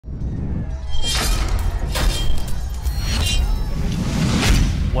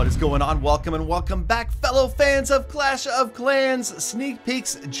What is going on? Welcome and welcome back, fellow fans of Clash of Clans. Sneak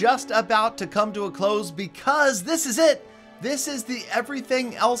peeks just about to come to a close because this is it. This is the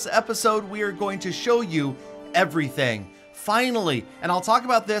everything else episode. We are going to show you everything. Finally, and I'll talk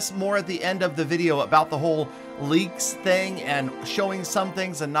about this more at the end of the video about the whole leaks thing and showing some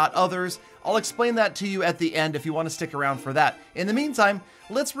things and not others. I'll explain that to you at the end if you want to stick around for that. In the meantime,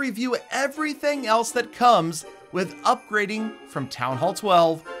 let's review everything else that comes with upgrading from Town Hall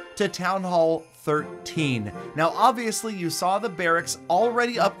 12 to Town Hall 13. Now, obviously, you saw the barracks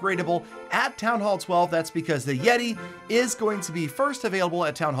already upgradable at Town Hall 12. That's because the Yeti is going to be first available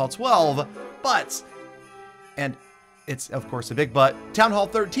at Town Hall 12, but, and it's of course a big but, Town Hall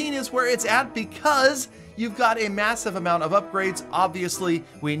 13 is where it's at because you've got a massive amount of upgrades. Obviously,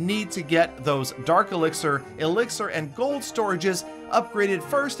 we need to get those Dark Elixir, and Gold storages upgraded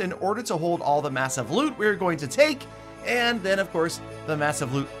first in order to hold all the massive loot we're going to take, and then, of course, the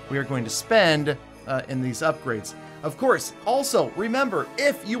massive loot we are going to spend in these upgrades. Of course, also, remember,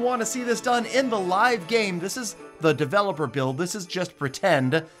 if you want to see this done in the live game, this is the developer build, this is just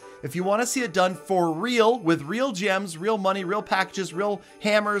pretend. If you want to see it done for real, with real gems, real money, real packages, real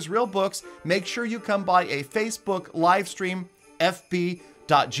hammers, real books, make sure you come by a Facebook live stream,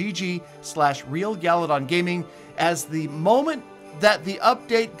 fb.gg/realgaladongaming. As the moment that the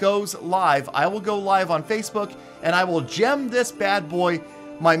update goes live, I will go live on Facebook and I will gem this bad boy.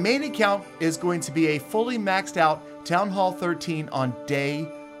 My main account is going to be a fully maxed out Town Hall 13 on day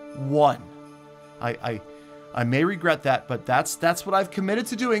one. I may regret that, but that's what I've committed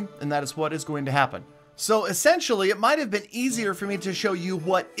to doing, and that is what is going to happen. So essentially, it might have been easier for me to show you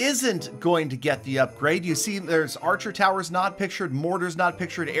what isn't going to get the upgrade. You see there's archer towers not pictured, mortars not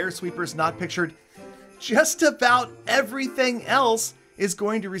pictured, air sweepers not pictured. Just about everything else is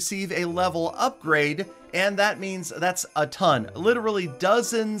going to receive a level upgrade, and that means that's a ton. Literally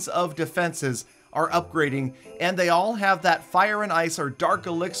dozens of defenses are upgrading, and they all have that fire and ice, or dark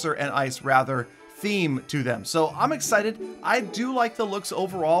elixir and ice rather, theme to them. So I'm excited. I do like the looks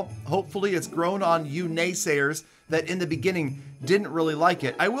overall. Hopefully it's grown on you naysayers that in the beginning didn't really like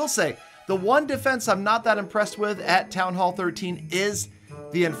it. I will say, the one defense I'm not that impressed with at Town Hall 13 is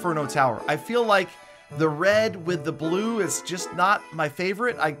the Inferno Tower. I feel like the red with the blue is just not my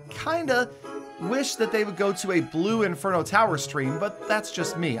favorite. I kinda wish that they would go to a blue Inferno Tower stream, but that's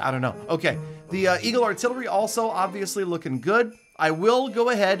just me. I don't know. Okay, the Eagle Artillery also obviously looking good. I will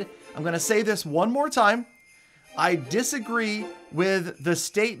go ahead, I'm going to say this one more time. I disagree with the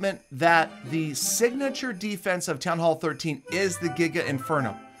statement that the signature defense of Town Hall 13 is the Giga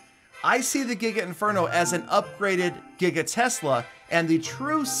Inferno. I see the Giga Inferno as an upgraded Giga Tesla, and the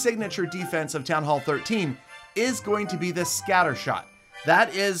true signature defense of Town Hall 13 is going to be the scatter shot.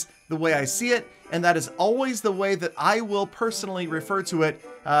 That is the way I see it, and that is always the way that I will personally refer to it.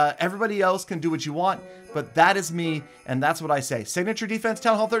 Everybody else can do what you want, but that is me, and that's what I say. Signature defense,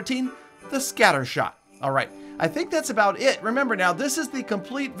 Town Hall 13, the scatter shot. All right, I think that's about it. Remember now, this is the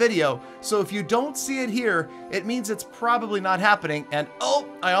complete video, so if you don't see it here, it means it's probably not happening. And oh,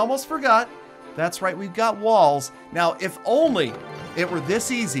 I almost forgot. That's right, we've got walls. Now, if only it were this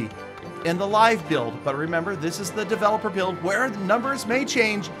easy in the live build, but remember, this is the developer build where the numbers may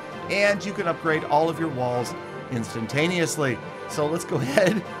change and you can upgrade all of your walls instantaneously. So let's go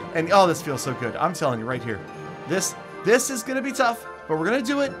ahead and, oh, this feels so good. I'm telling you right here, this is gonna be tough, but we're gonna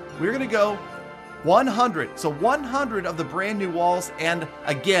do it. We're gonna go 100. So 100 of the brand new walls. And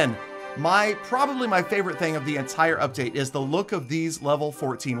again, probably my favorite thing of the entire update is the look of these level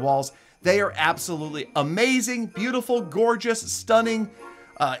 14 walls. They are absolutely amazing, beautiful, gorgeous, stunning,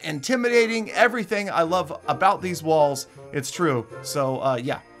 intimidating, everything I love about these walls. It's true. So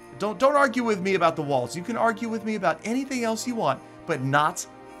yeah, don't argue with me about the walls. You can argue with me about anything else you want, but not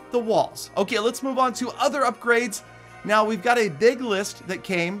the walls. Okay, let's move on to other upgrades. Now we've got a big list that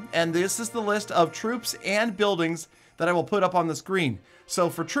came, and this is the list of troops and buildings that I will put up on the screen. So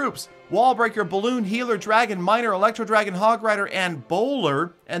for troops, Wall Breaker, Balloon, Healer, Dragon, Miner, Electro Dragon, Hog Rider, and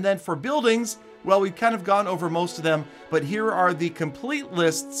Bowler. And then for buildings, well, we've kind of gone over most of them, but here are the complete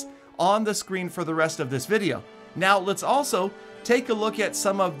lists on the screen for the rest of this video. Now let's also take a look at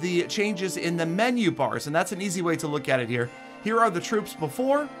some of the changes in the menu bars, and that's an easy way to look at it here. Here are the troops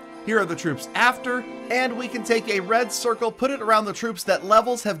before, here are the troops after, and we can take a red circle, put it around the troops that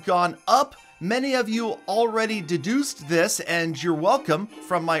levels have gone up. Many of you already deduced this, and you're welcome,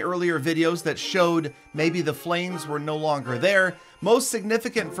 from my earlier videos that showed maybe the flames were no longer there. Most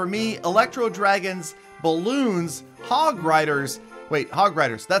significant for me, Electro Dragons, Balloons, Hog Riders, Wait, Hog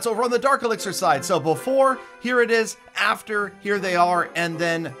Riders, that's over on the Dark Elixir side. So before, here it is, after, here they are, and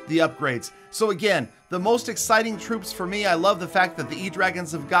then the upgrades. So again, the most exciting troops for me, I love the fact that the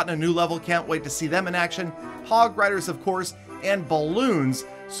E-Dragons have gotten a new level, can't wait to see them in action. Hog Riders, of course, and Balloons,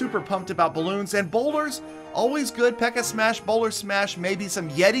 super pumped about Balloons. And Boulders, always good, P.E.K.K.A. Smash, Bowler Smash, maybe some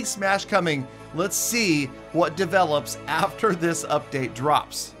Yeti Smash coming. Let's see what develops after this update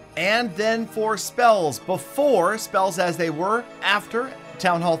drops. And then for spells, before spells as they were, after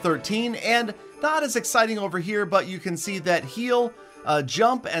Town Hall 13, and not as exciting over here, but you can see that heal,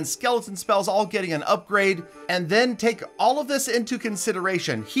 jump, and skeleton spells all getting an upgrade. And then take all of this into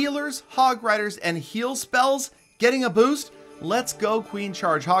consideration. Healers, Hog Riders, and heal spells getting a boost. Let's go Queen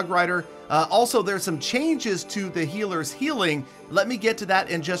Charge Hog Rider. Also, there's some changes to the healers healing. Let me get to that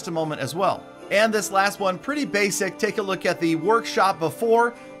in just a moment as well. And this last one, pretty basic. Take a look at the workshop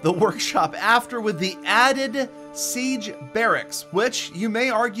before, the workshop after with the added siege barracks, which you may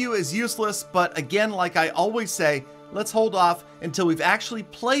argue is useless, but again, like I always say, let's hold off until we've actually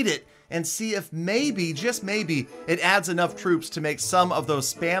played it and see if maybe, just maybe, it adds enough troops to make some of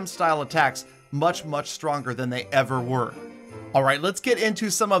those spam style attacks much, much stronger than they ever were. All right, let's get into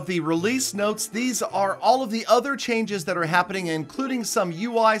some of the release notes. These are all of the other changes that are happening, including some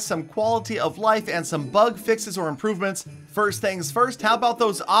UI, some quality of life, and some bug fixes or improvements. First things first, how about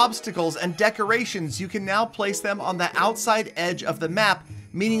those obstacles and decorations? You can now place them on the outside edge of the map,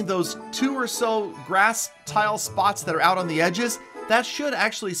 meaning those 2 or so grass tile spots that are out on the edges. That should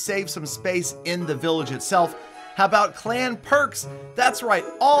actually save some space in the village itself. How about clan perks? That's right,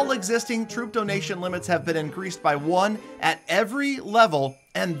 all existing troop donation limits have been increased by 1 at every level,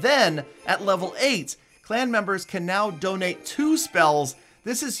 and then at level 8, clan members can now donate 2 spells.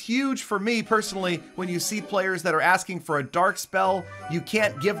 This is huge for me personally. When you see players that are asking for a dark spell, you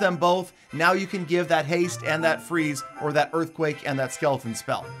can't give them both. Now you can give that haste and that freeze, or that earthquake and that skeleton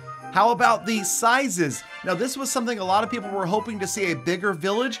spell. How about the sizes? Now this was something a lot of people were hoping to see, a bigger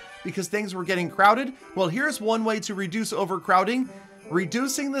village because things were getting crowded. Well, here's one way to reduce overcrowding: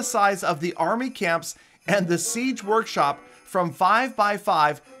 reducing the size of the army camps and the siege workshop from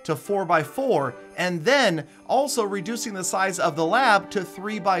 5x5 to 4x4, and then also reducing the size of the lab to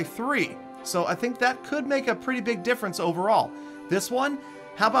 3x3. So I think that could make a pretty big difference overall. This one,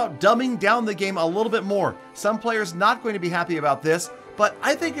 how about dumbing down the game a little bit more? Some players not going to be happy about this, but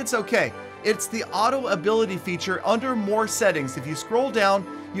I think it's okay. It's the auto ability feature under more settings. If you scroll down,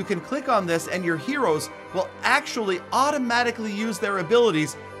 you can click on this and your heroes will actually automatically use their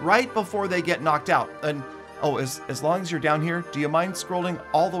abilities right before they get knocked out. And oh, as long as you're down here, do you mind scrolling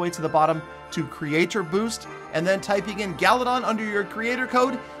all the way to the bottom to creator boost and then typing in Galadon under your creator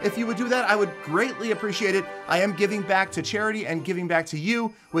code? If you would do that, I would greatly appreciate it. I am giving back to charity and giving back to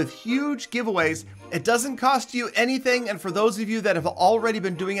you with huge giveaways. It doesn't cost you anything, and for those of you that have already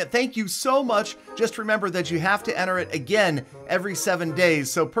been doing it, thank you so much. Just remember that you have to enter it again every 7 days.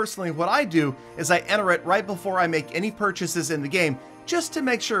 So personally, what I do is I enter it right before I make any purchases in the game, just to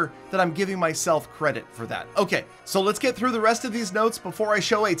make sure that I'm giving myself credit for that. Okay, so let's get through the rest of these notes before I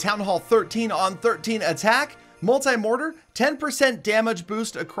show a Town Hall 13 on 13 attack. Multi-mortar, 10% damage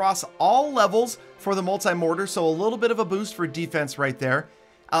boost across all levels for the multi-mortar, so a little bit of a boost for defense right there.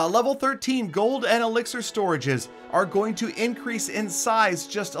 Level 13 gold and elixir storages are going to increase in size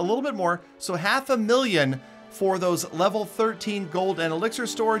just a little bit more, so 500,000 for those level 13 gold and elixir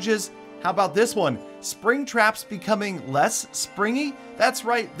storages. How about this one? Spring traps becoming less springy. That's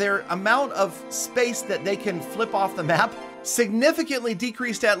right, their amount of space that they can flip off the map significantly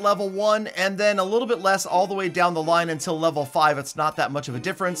decreased at level 1, and then a little bit less all the way down the line until level 5. It's not that much of a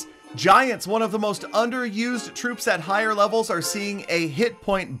difference. Giants, one of the most underused troops at higher levels, are seeing a hit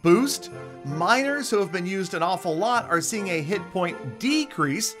point boost. Miners, who have been used an awful lot, are seeing a hit point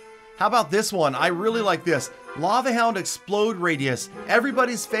decrease. How about this one? I really like this. Lava Hound Explode Radius,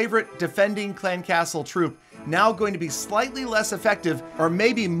 everybody's favorite defending clan castle troop, now going to be slightly less effective, or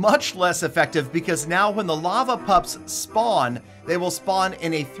maybe much less effective, because now when the lava pups spawn, they will spawn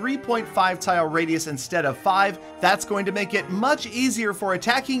in a 3.5 tile radius instead of 5. That's going to make it much easier for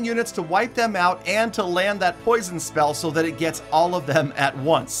attacking units to wipe them out and to land that poison spell so that it gets all of them at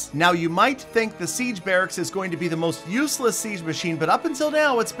once. Now you might think the siege barracks is going to be the most useless siege machine, but up until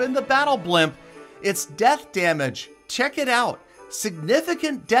now it's been the battle blimp. It's death damage. Check it out.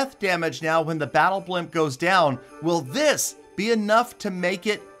 Significant death damage now when the battle blimp goes down. Will this be enough to make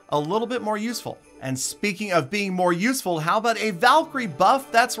it a little bit more useful? And speaking of being more useful, how about a Valkyrie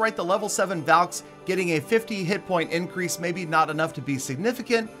buff? That's right, the level 7 Valks getting a 50 hit point increase. Maybe not enough to be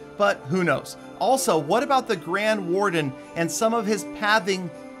significant, but who knows? Also, what about the Grand Warden and some of his pathing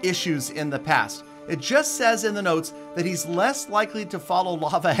issues in the past? It just says in the notes that he's less likely to follow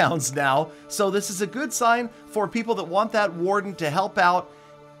lava hounds now. So this is a good sign for people that want that warden to help out.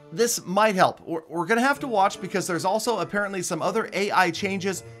 This might help. We're going to have to watch because there's also apparently some other AI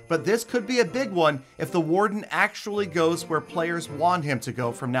changes, but this could be a big one if the warden actually goes where players want him to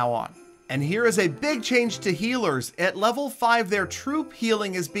go from now on. And here is a big change to healers. At level 5, their troop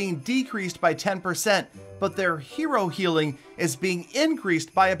healing is being decreased by 10%, but their hero healing is being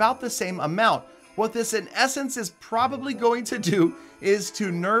increased by about the same amount. What this in essence is probably going to do is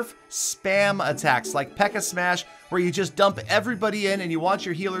to nerf spam attacks like P.E.K.K.A. Smash, where you just dump everybody in and you want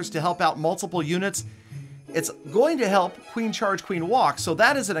your healers to help out multiple units. It's going to help Queen Charge, Queen Walk, so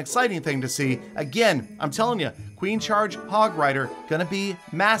that is an exciting thing to see. Again, I'm telling you, Queen Charge, Hog Rider, gonna be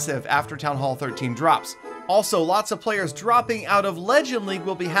massive after Town Hall 13 drops. Also, lots of players dropping out of Legend League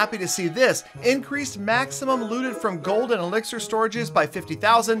will be happy to see this. Increased maximum looted from gold and elixir storages by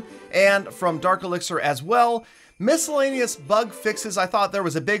 50,000, and from Dark Elixir as well. Miscellaneous bug fixes, I thought there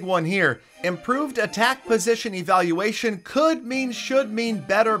was a big one here. Improved attack position evaluation should mean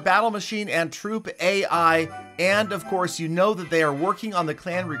better battle machine and troop AI. And of course, you know that they are working on the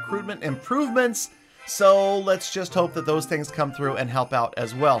clan recruitment improvements. So let's just hope that those things come through and help out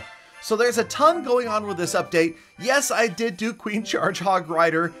as well. So there's a ton going on with this update. Yes, I did do Queen Charge Hog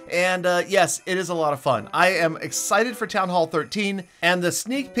Rider, and yes, it is a lot of fun. I am excited for Town Hall 13, and the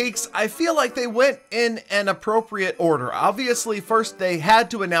sneak peeks, I feel like they went in an appropriate order. Obviously, first they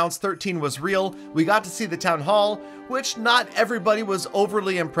had to announce 13 was real. We got to see the Town Hall, which not everybody was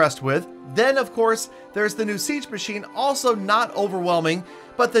overly impressed with. Then, of course, there's the new Siege Machine, also not overwhelming.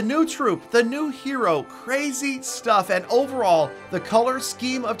 But the new troop, the new hero, crazy stuff, and overall, the color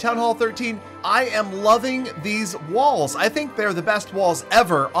scheme of Town Hall 13, I am loving these walls. I think they're the best walls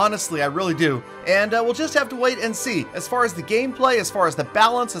ever, honestly, I really do. And we'll just have to wait and see. As far as the gameplay, as far as the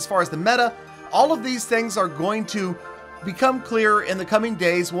balance, as far as the meta, all of these things are going to become clearer in the coming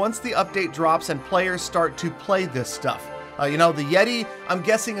days once the update drops and players start to play this stuff. You know, the Yeti, I'm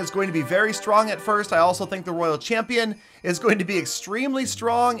guessing, is going to be very strong at first. I also think the Royal Champion is going to be extremely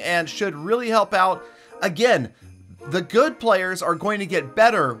strong and should really help out. Again, the good players are going to get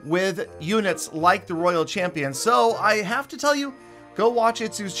better with units like the Royal Champion. So I have to tell you, go watch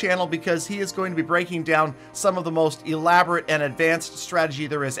Itsu's channel because he is going to be breaking down some of the most elaborate and advanced strategy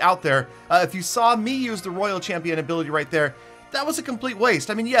there is out there. If you saw me use the Royal Champion ability right there, that was a complete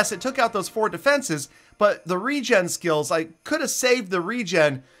waste. I mean, yes, it took out those 4 defenses, but the regen skills, I could have saved the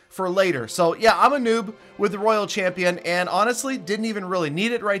regen for later. So yeah, I'm a noob with the Royal Champion, and honestly, didn't even really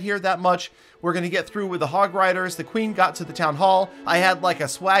need it right here that much. We're going to get through with the Hog Riders. The Queen got to the Town Hall. I had like a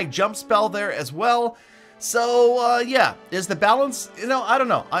swag jump spell there as well. So yeah, is the balance, you know, I don't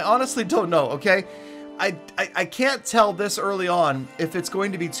know. I honestly don't know, okay? I can't tell this early on if it's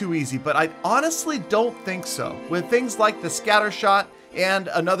going to be too easy, but I honestly don't think so. With things like the scatter shot and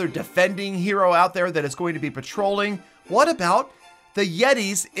another defending hero out there that is going to be patrolling, what about the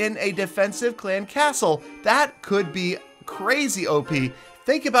Yetis in a defensive clan castle? That could be crazy OP.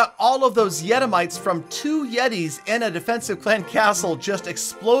 Think about all of those Yetimites from 2 Yetis in a defensive clan castle just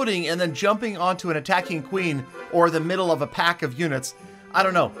exploding and then jumping onto an attacking queen or the middle of a pack of units. I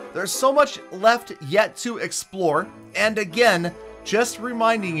don't know. There's so much left yet to explore. And again, just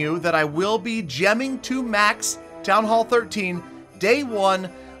reminding you that I will be gemming to max Town Hall 13 day 1,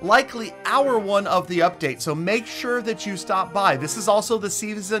 likely hour 1 of the update. So make sure that you stop by. This is also the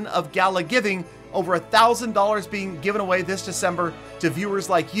season of gala giving. Over $1,000 being given away this December to viewers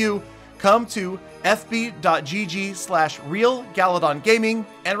like you. Come to fb.gg/real Galadon Gaming.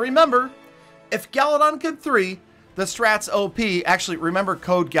 And remember, if Galadon can 3, the strat's OP. Actually, remember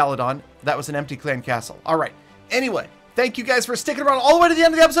code Galadon. That was an empty clan castle. All right. Anyway, thank you guys for sticking around all the way to the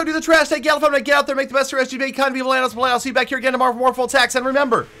end of the episode. Do the trash take Galafam, get out there, make the best of SGB, kind of people, and I'll see you back here again tomorrow for more full attacks. And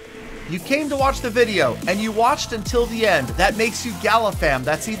remember, you came to watch the video, and you watched until the end. That makes you Galafam.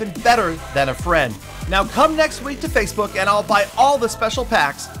 That's even better than a friend. Now come next week to Facebook, and I'll buy all the special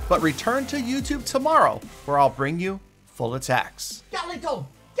packs, but return to YouTube tomorrow, where I'll bring you full attacks. Galadon!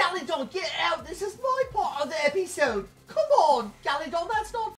 Galadon, get out! This is my part of the episode! Come on! Galadon, that's not